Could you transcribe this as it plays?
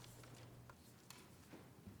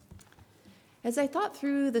As I thought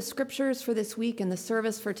through the scriptures for this week and the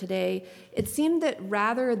service for today, it seemed that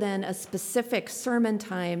rather than a specific sermon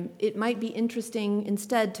time, it might be interesting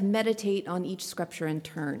instead to meditate on each scripture in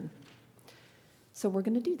turn. So we're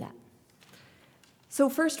going to do that. So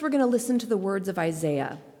first, we're going to listen to the words of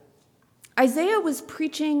Isaiah. Isaiah was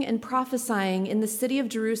preaching and prophesying in the city of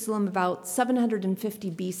Jerusalem about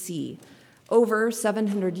 750 BC, over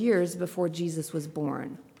 700 years before Jesus was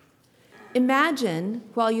born. Imagine,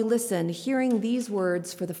 while you listen, hearing these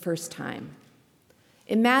words for the first time.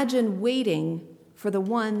 Imagine waiting for the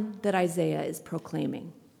one that Isaiah is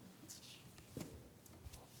proclaiming.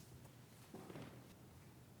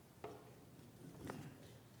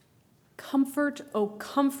 Comfort, O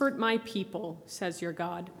comfort my people, says your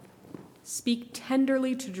God. Speak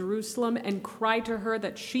tenderly to Jerusalem and cry to her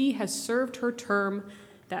that she has served her term,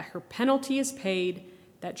 that her penalty is paid,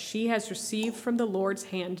 that she has received from the Lord's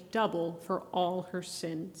hand double for all her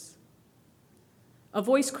sins. A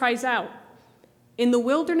voice cries out, "In the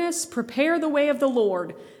wilderness, prepare the way of the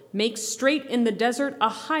Lord. Make straight in the desert a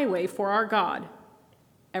highway for our God.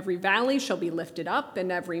 Every valley shall be lifted up,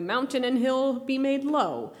 and every mountain and hill be made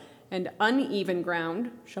low, and uneven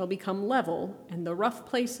ground shall become level, and the rough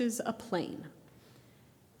places a plain.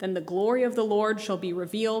 Then the glory of the Lord shall be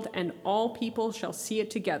revealed, and all people shall see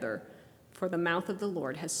it together, for the mouth of the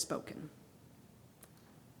Lord has spoken."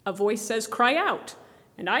 A voice says, "Cry out."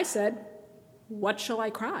 And I said, "What shall I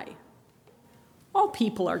cry?" All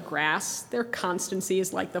people are grass. Their constancy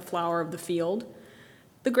is like the flower of the field.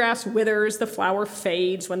 The grass withers, the flower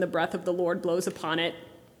fades when the breath of the Lord blows upon it.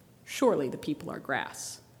 Surely the people are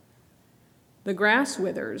grass. The grass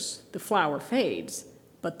withers, the flower fades,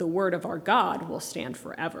 but the word of our God will stand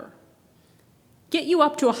forever. Get you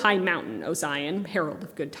up to a high mountain, O Zion, herald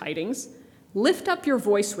of good tidings. Lift up your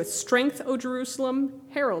voice with strength, O Jerusalem,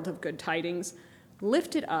 herald of good tidings.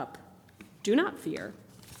 Lift it up. Do not fear.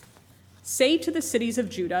 Say to the cities of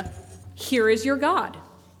Judah, "Here is your God."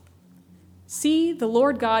 See, the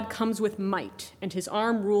Lord God comes with might, and his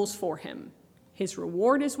arm rules for him. His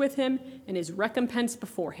reward is with him, and his recompense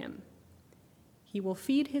before him. He will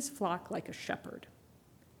feed his flock like a shepherd.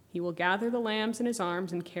 He will gather the lambs in his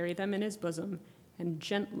arms and carry them in his bosom, and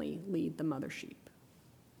gently lead the mother sheep.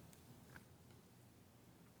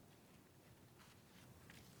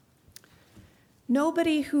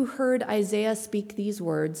 Nobody who heard Isaiah speak these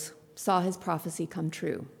words saw his prophecy come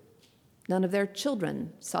true. None of their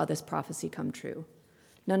children saw this prophecy come true.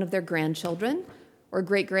 None of their grandchildren or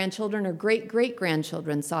great-grandchildren or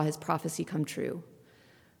great-great-grandchildren saw his prophecy come true.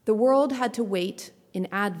 The world had to wait in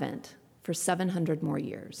Advent for 700 more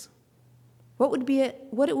years. What would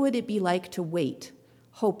it be like to wait,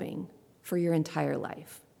 hoping, for your entire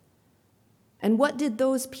life? And what did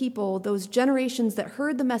those people, those generations that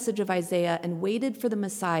heard the message of Isaiah and waited for the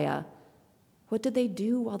Messiah, what did they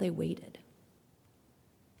do while they waited?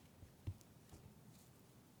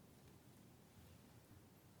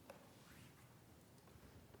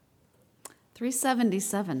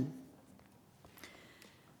 $377.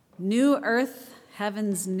 New earth,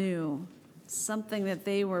 heavens new. Something that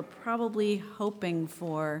they were probably hoping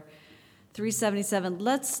for. 377.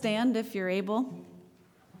 Let's stand if you're able.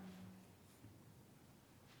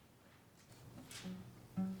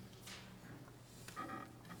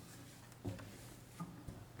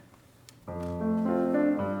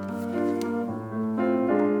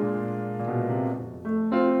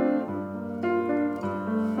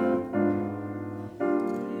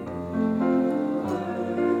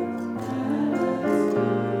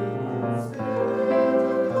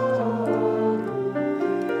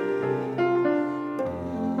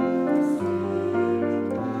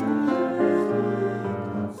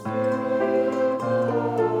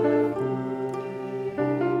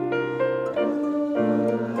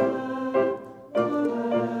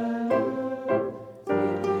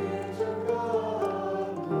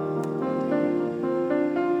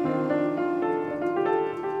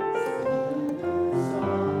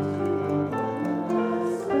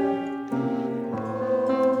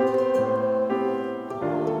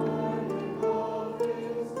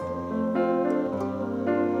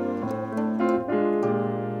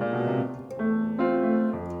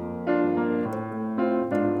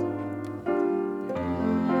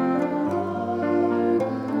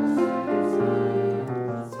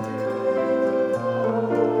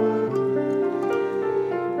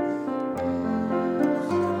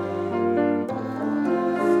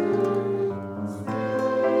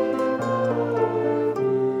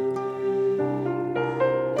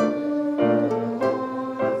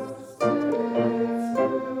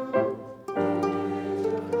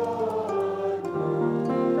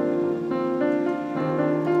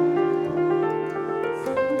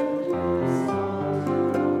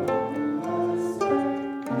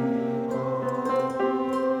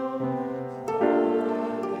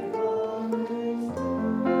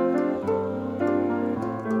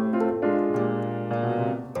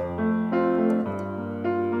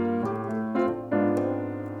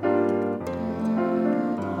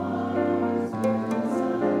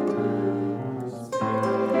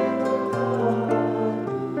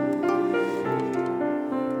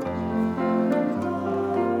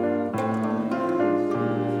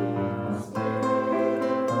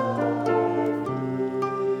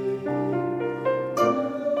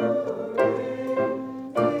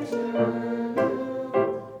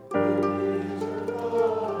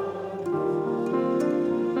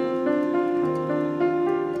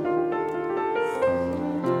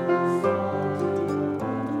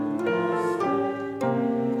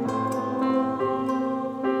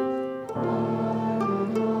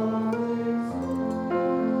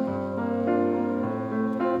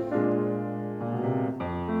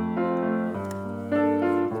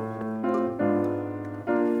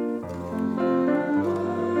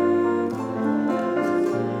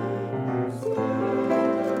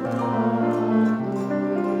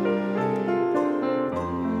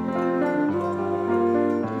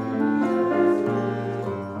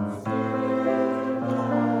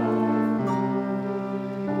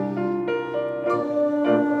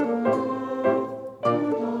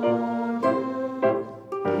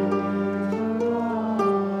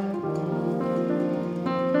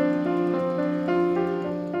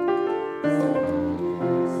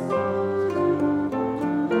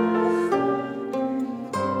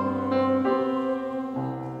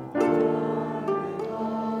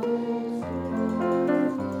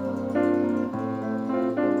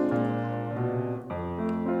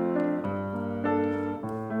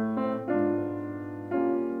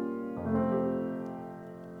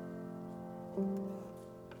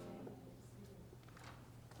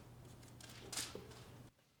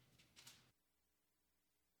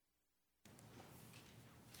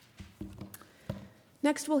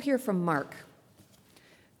 Next, we'll hear from Mark.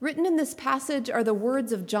 Written in this passage are the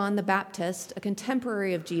words of John the Baptist, a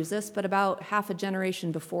contemporary of Jesus, but about half a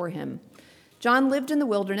generation before him. John lived in the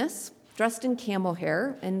wilderness, dressed in camel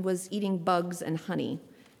hair, and was eating bugs and honey.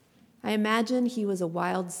 I imagine he was a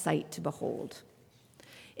wild sight to behold.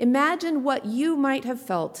 Imagine what you might have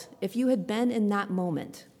felt if you had been in that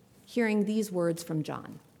moment, hearing these words from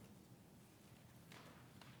John.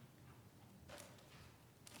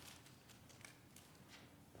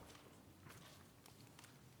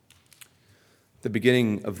 The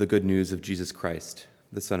beginning of the good news of Jesus Christ,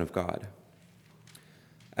 the Son of God.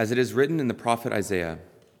 As it is written in the prophet Isaiah,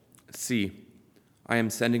 "See, I am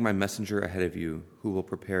sending my messenger ahead of you who will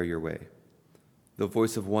prepare your way. The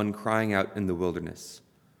voice of one crying out in the wilderness,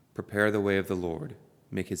 prepare the way of the Lord,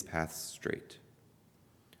 make his paths straight."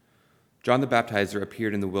 John the Baptizer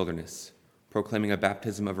appeared in the wilderness, proclaiming a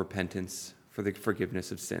baptism of repentance for the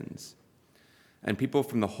forgiveness of sins. And people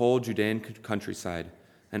from the whole Judean countryside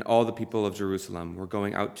and all the people of Jerusalem were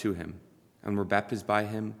going out to him and were baptized by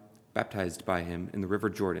him in the river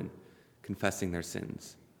Jordan, confessing their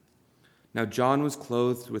sins. Now John was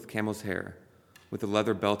clothed with camel's hair, with a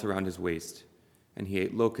leather belt around his waist, and he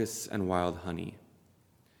ate locusts and wild honey.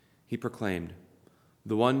 He proclaimed,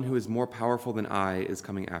 "The one who is more powerful than I is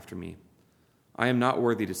coming after me. I am not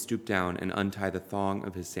worthy to stoop down and untie the thong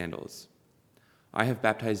of his sandals. I have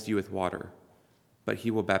baptized you with water, but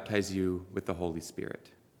he will baptize you with the Holy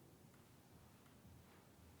Spirit."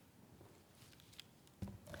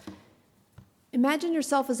 Imagine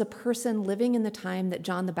yourself as a person living in the time that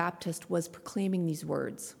John the Baptist was proclaiming these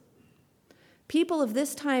words. People of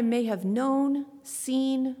this time may have known,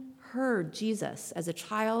 seen, heard Jesus as a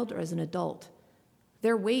child or as an adult.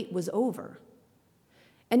 Their wait was over.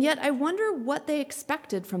 And yet I wonder what they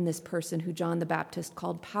expected from this person who John the Baptist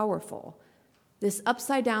called powerful, this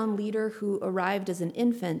upside-down leader who arrived as an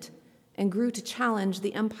infant and grew to challenge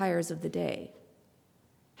the empires of the day.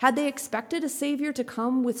 Had they expected a savior to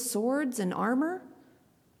come with swords and armor?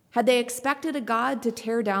 Had they expected a God to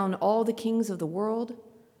tear down all the kings of the world?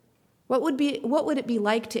 What would it be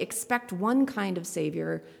like to expect one kind of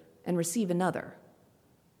savior and receive another?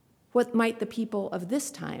 What might the people of this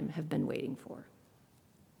time have been waiting for?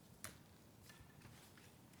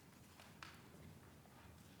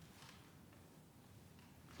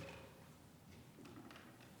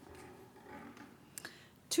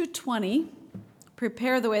 "220,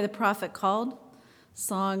 Prepare the Way the Prophet Called,"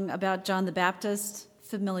 song about John the Baptist,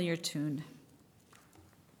 familiar tune.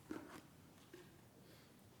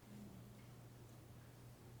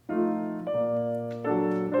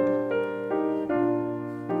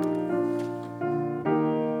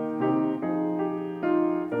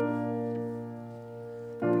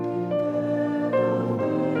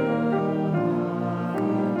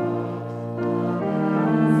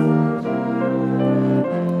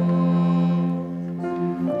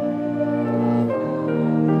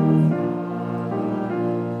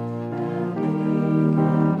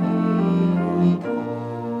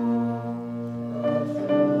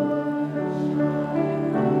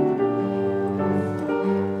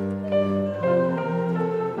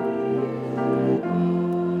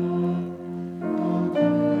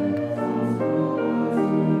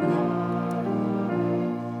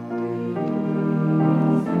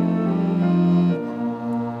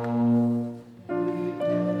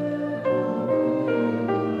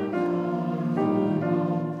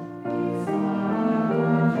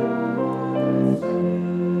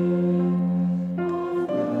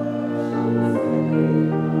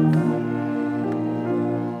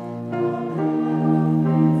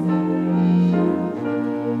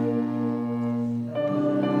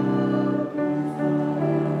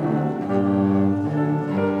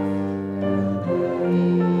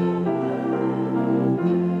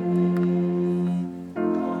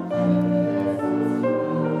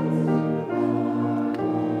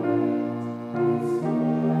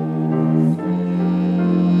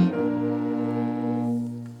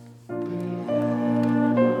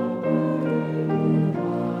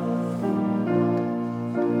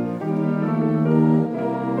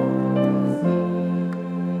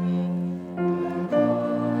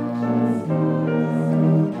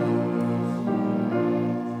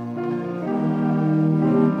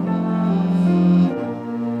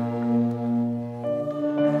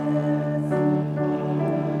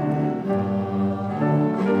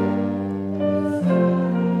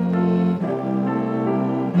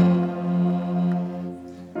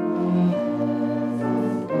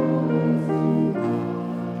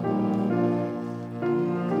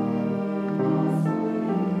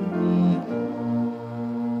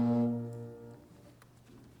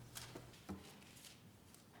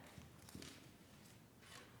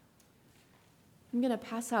 I'm going to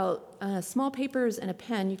pass out small papers and a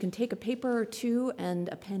pen. You can take a paper or two and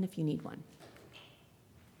a pen if you need one.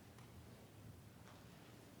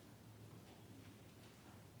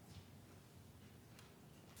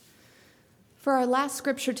 For our last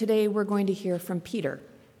scripture today, we're going to hear from Peter.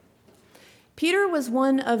 Peter was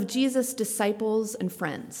one of Jesus' disciples and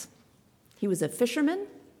friends. He was a fisherman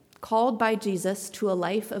called by Jesus to a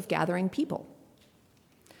life of gathering people.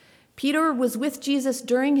 Peter was with Jesus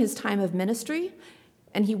during his time of ministry,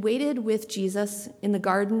 and he waited with Jesus in the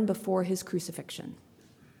garden before his crucifixion.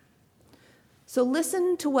 So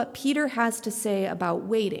listen to what Peter has to say about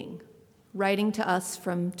waiting, writing to us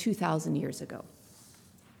from 2,000 years ago.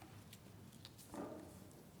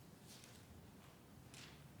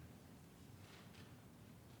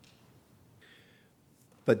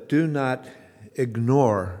 But do not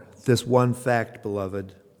ignore this one fact,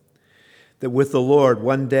 beloved, that with the Lord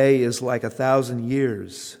 1 day is like 1,000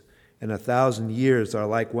 years, and 1,000 years are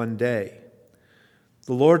like 1 day.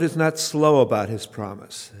 The Lord is not slow about his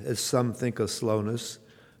promise, as some think of slowness,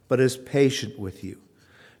 but is patient with you,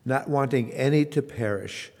 not wanting any to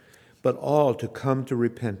perish, but all to come to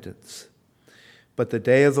repentance. But the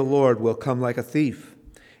day of the Lord will come like a thief,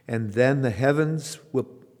 and then the heavens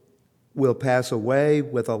will pass away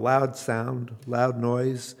with a loud sound, loud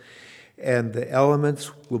noise, and the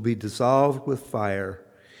elements will be dissolved with fire,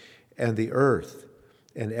 and the earth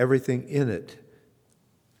and everything in it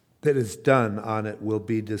that is done on it will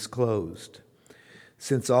be disclosed.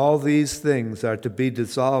 Since all these things are to be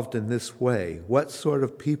dissolved in this way, what sort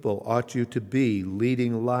of people ought you to be,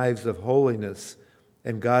 leading lives of holiness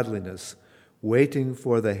and godliness, waiting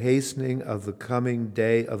for the hastening of the coming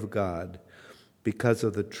day of God, because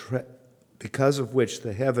of which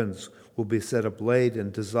the heavens will be set ablaze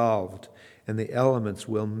and dissolved, and the elements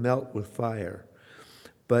will melt with fire.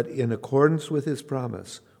 But in accordance with his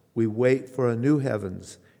promise, we wait for a new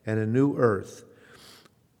heavens and a new earth,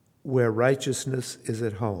 where righteousness is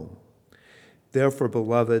at home. Therefore,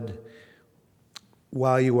 beloved,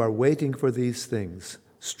 while you are waiting for these things,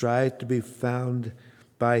 strive to be found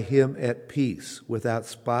by him at peace, without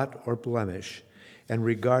spot or blemish, and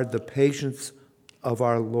regard the patience of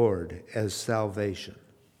our Lord as salvation.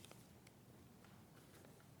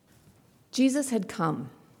 Jesus had come.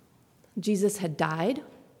 Jesus had died.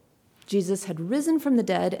 Jesus had risen from the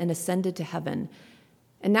dead and ascended to heaven.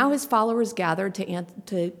 And now his followers gathered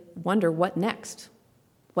to wonder, what next?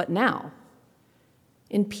 What now?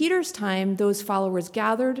 In Peter's time, those followers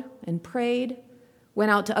gathered and prayed,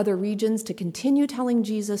 went out to other regions to continue telling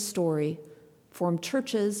Jesus' story, formed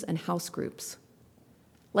churches and house groups.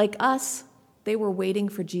 Like us, they were waiting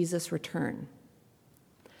for Jesus' return.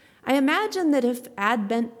 I imagine that if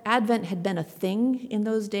Advent had been a thing in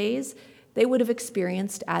those days, they would have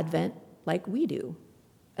experienced Advent like we do,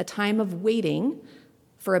 a time of waiting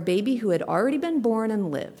for a baby who had already been born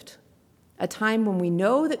and lived, a time when we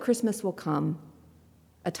know that Christmas will come,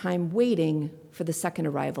 a time waiting for the second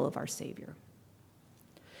arrival of our Savior.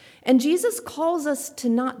 And Jesus calls us to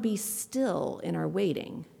not be still in our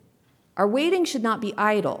waiting. Our waiting should not be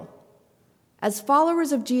idle. As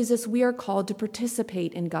followers of Jesus, we are called to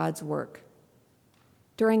participate in God's work.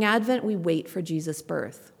 During Advent, we wait for Jesus'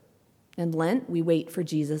 birth. In Lent, we wait for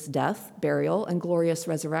Jesus' death, burial, and glorious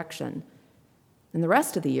resurrection. And the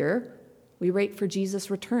rest of the year, we wait for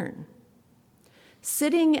Jesus' return.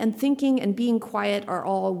 Sitting and thinking and being quiet are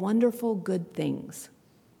all wonderful, good things,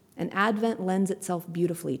 and Advent lends itself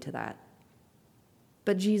beautifully to that.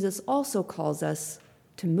 But Jesus also calls us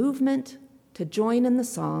to movement, to join in the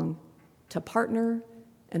song, to partner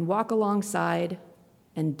and walk alongside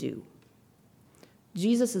and do.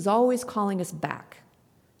 Jesus is always calling us back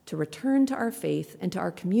to return to our faith and to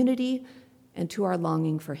our community and to our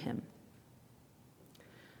longing for him.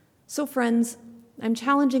 So, friends, I'm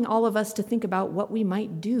challenging all of us to think about what we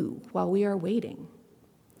might do while we are waiting.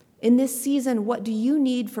 In this season, what do you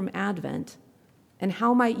need from Advent, and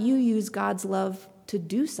how might you use God's love to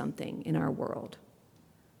do something in our world?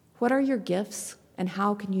 What are your gifts, and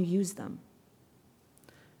how can you use them?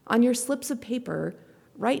 On your slips of paper,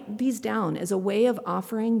 write these down as a way of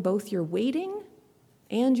offering both your waiting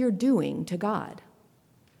and your doing to God.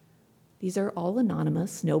 These are all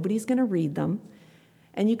anonymous. Nobody's going to read them.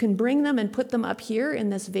 And you can bring them and put them up here in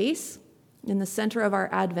this vase in the center of our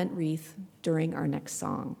Advent wreath during our next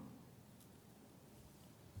song.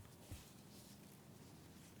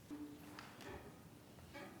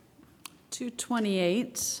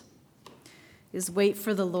 .228 is Wait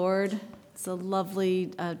for the Lord. It's a lovely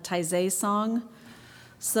Taizé song.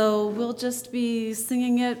 So we'll just be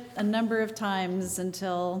singing it a number of times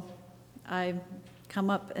until I come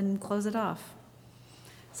up and close it off.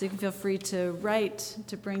 So you can feel free to write,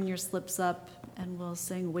 to bring your slips up, and we'll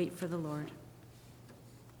sing Wait for the Lord.